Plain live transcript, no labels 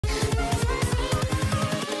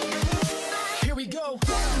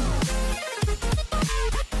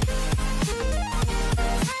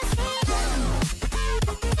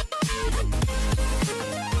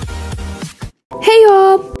Hey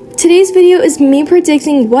y'all! Today's video is me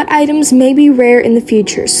predicting what items may be rare in the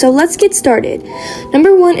future, so let's get started.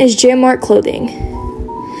 Number 1 is Jamart clothing.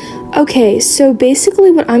 Okay, so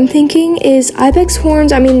basically what I'm thinking is ibex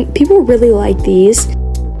horns. I mean, people really like these.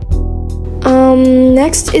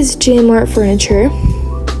 Next is Jamart furniture.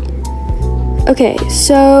 Okay,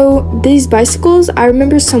 so these bicycles, I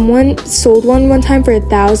remember someone sold one time for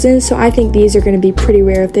 $1,000, so I think these are going to be pretty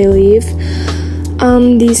rare if they leave.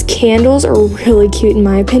 These candles are really cute in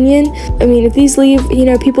my opinion. I mean, if these leave, you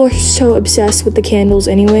know, people are so obsessed with the candles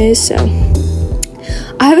anyways, so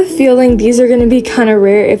I have a feeling these are going to be kind of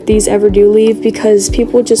rare if these ever do leave because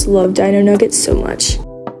people just love dino nuggets so much.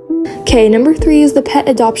 Okay, number 3 is the pet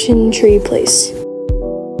adoption tree place.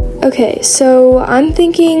 Okay, so I'm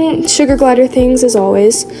thinking sugar glider things as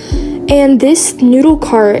always. And this noodle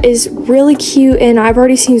cart is really cute, and I've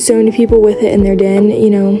already seen so many people with it in their den,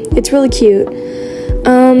 you know, it's really cute.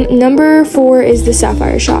 Number 4 is the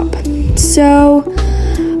sapphire shop. So,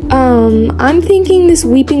 I'm thinking this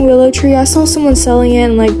weeping willow tree. I saw someone selling it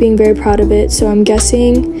and like being very proud of it, so I'm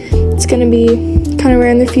guessing it's gonna be kind of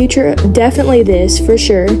rare in the future. Definitely this, for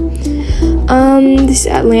sure. This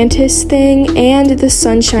Atlantis thing and the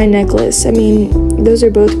sunshine necklace. I mean, those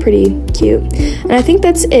are both pretty cute. And I think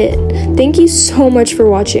that's it. Thank you so much for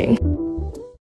watching.